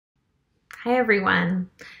Hi everyone,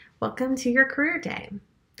 welcome to your career day.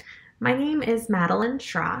 My name is Madeline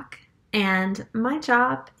and my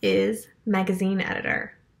job is magazine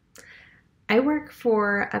editor. I work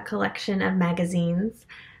for a collection of magazines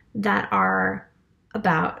that are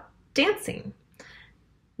about dancing.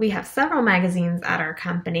 We have several magazines at our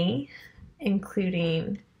company,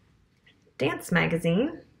 including Dance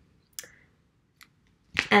Magazine,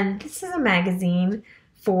 and this is a magazine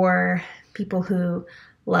for people who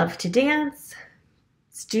love to dance,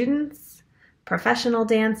 students, professional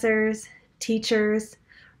dancers, teachers,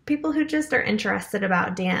 people who just are interested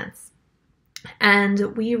about dance.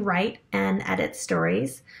 And we write and edit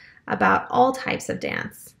stories about all types of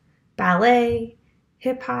dance: ballet,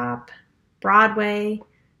 hip hop, Broadway,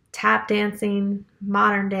 tap dancing,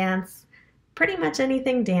 modern dance, pretty much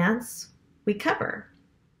anything dance we cover.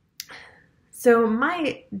 So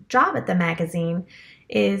my job at the magazine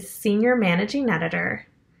is senior managing editor.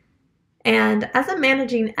 And as a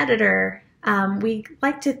managing editor, we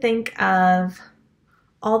like to think of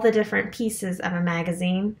all the different pieces of a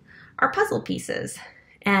magazine are puzzle pieces.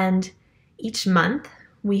 And each month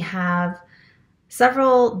we have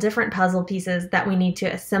several different puzzle pieces that we need to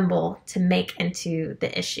assemble to make into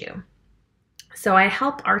the issue. So I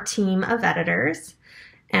help our team of editors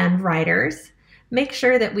and writers make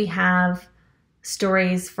sure that we have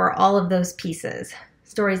stories for all of those pieces.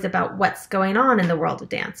 Stories about what's going on in the world of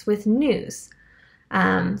dance with news.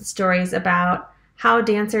 Stories about how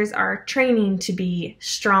dancers are training to be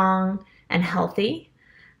strong and healthy.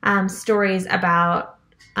 Stories about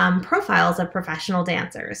profiles of professional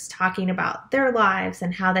dancers, talking about their lives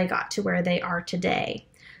and how they got to where they are today.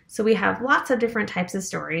 So we have lots of different types of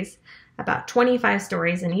stories, about 25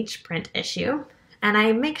 stories in each print issue. And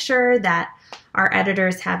I make sure that our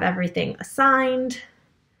editors have everything assigned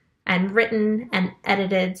and written and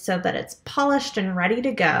edited so that it's polished and ready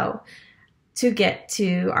to go to get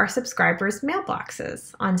to our subscribers'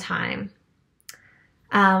 mailboxes on time.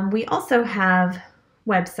 We also have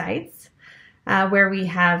websites where we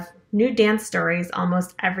have new dance stories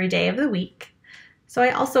almost every day of the week. So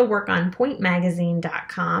I also work on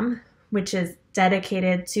pointemagazine.com, which is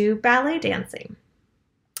dedicated to ballet dancing.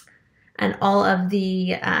 And all of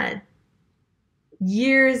the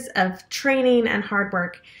years of training and hard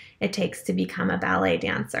work it takes to become a ballet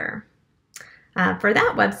dancer. For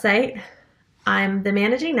that website, I'm the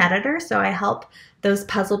managing editor, so I help those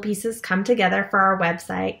puzzle pieces come together for our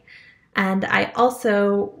website. And I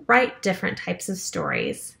also write different types of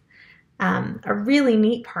stories. A really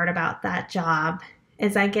neat part about that job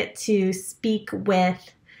is I get to speak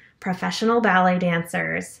with professional ballet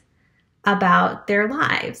dancers about their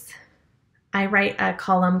lives. I write a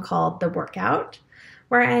column called The Workout,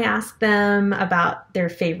 where I ask them about their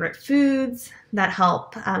favorite foods that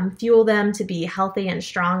help fuel them to be healthy and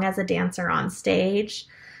strong as a dancer on stage,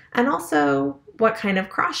 and also what kind of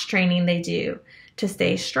cross training they do to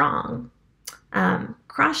stay strong.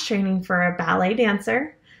 Cross training for a ballet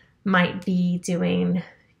dancer might be doing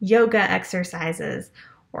yoga exercises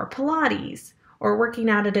or Pilates or working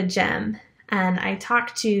out at a gym. And I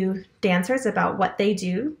talk to dancers about what they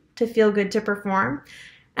do to feel good to perform,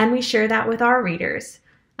 and we share that with our readers,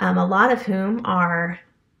 a lot of whom are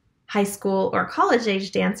high school or college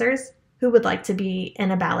age dancers who would like to be in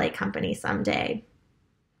a ballet company someday.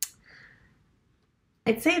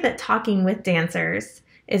 I'd say that talking with dancers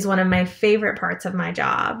is one of my favorite parts of my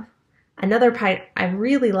job. Another part I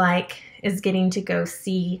really like is getting to go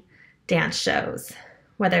see dance shows,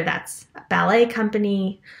 whether that's a ballet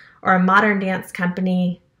company or a modern dance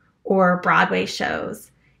company or Broadway shows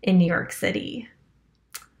in New York City.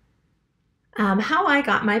 How I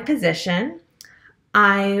got my position: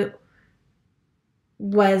 I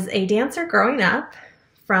was a dancer growing up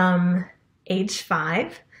from age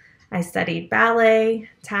 5. I studied ballet,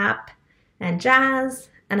 tap, and jazz,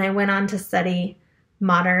 and I went on to study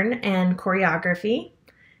modern and choreography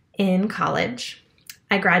in college.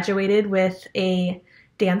 I graduated with a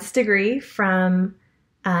dance degree from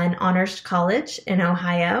an honors college in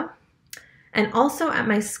Ohio. And also at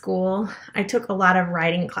my school, I took a lot of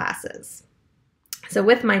writing classes. So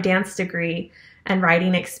with my dance degree and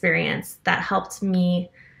writing experience, that helped me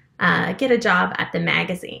get a job at the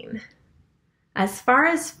magazine. As far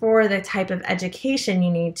as for the type of education you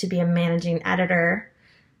need to be a managing editor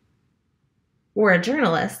or a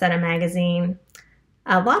journalist at a magazine,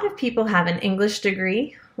 a lot of people have an English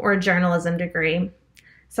degree or a journalism degree,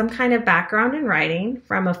 some kind of background in writing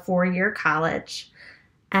from a 4-year college,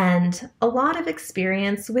 and a lot of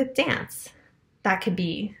experience with dance. That could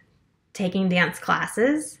be taking dance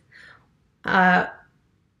classes, to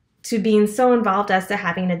being so involved as to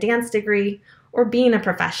having a dance degree or being a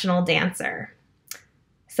professional dancer.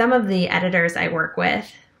 Some of the editors I work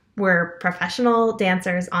with were professional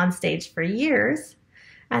dancers on stage for years,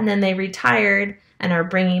 and then they retired and are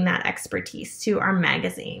bringing that expertise to our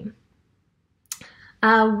magazine.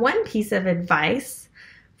 One piece of advice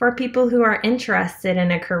for people who are interested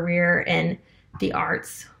in a career in the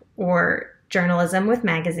arts or journalism with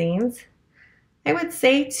magazines, I would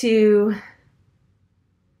say to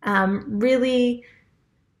really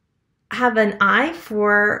have an eye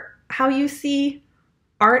for how you see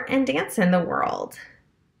art and dance in the world.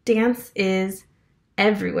 Dance is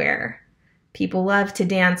everywhere. People love to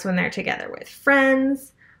dance when they're together with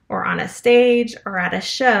friends or on a stage or at a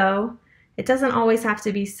show. It doesn't always have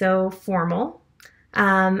to be so formal.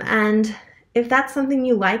 And if that's something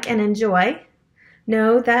you like and enjoy,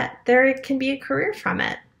 know that there can be a career from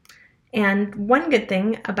it. And one good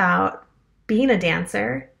thing about being a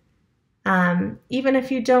dancer, even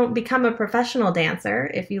if you don't become a professional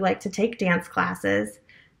dancer, if you like to take dance classes,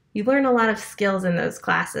 you learn a lot of skills in those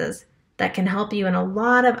classes that can help you in a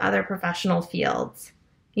lot of other professional fields.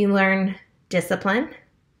 You learn discipline,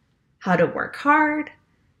 how to work hard,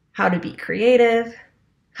 how to be creative,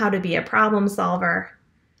 how to be a problem solver.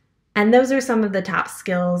 And those are some of the top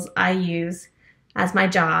skills I use as my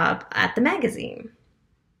job at the magazine.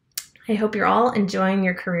 I hope you're all enjoying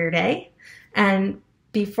your career day. And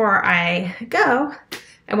before I go,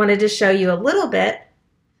 I wanted to show you a little bit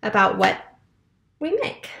about what we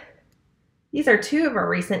make. These are two of our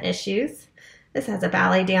recent issues. This has a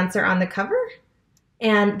ballet dancer on the cover,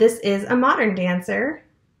 and this is a modern dancer.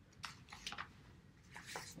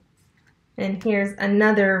 And here's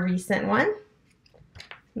another recent one.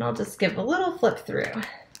 And I'll just give a little flip through.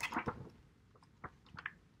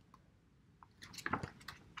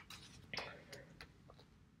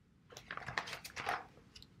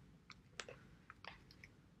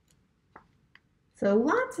 So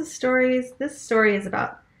lots of stories. This story is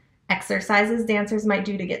about exercises dancers might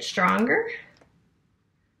do to get stronger.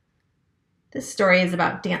 This story is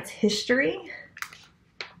about dance history.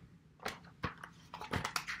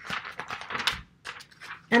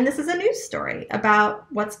 And this is a news story about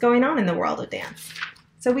what's going on in the world of dance.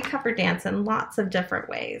 So we cover dance in lots of different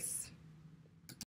ways.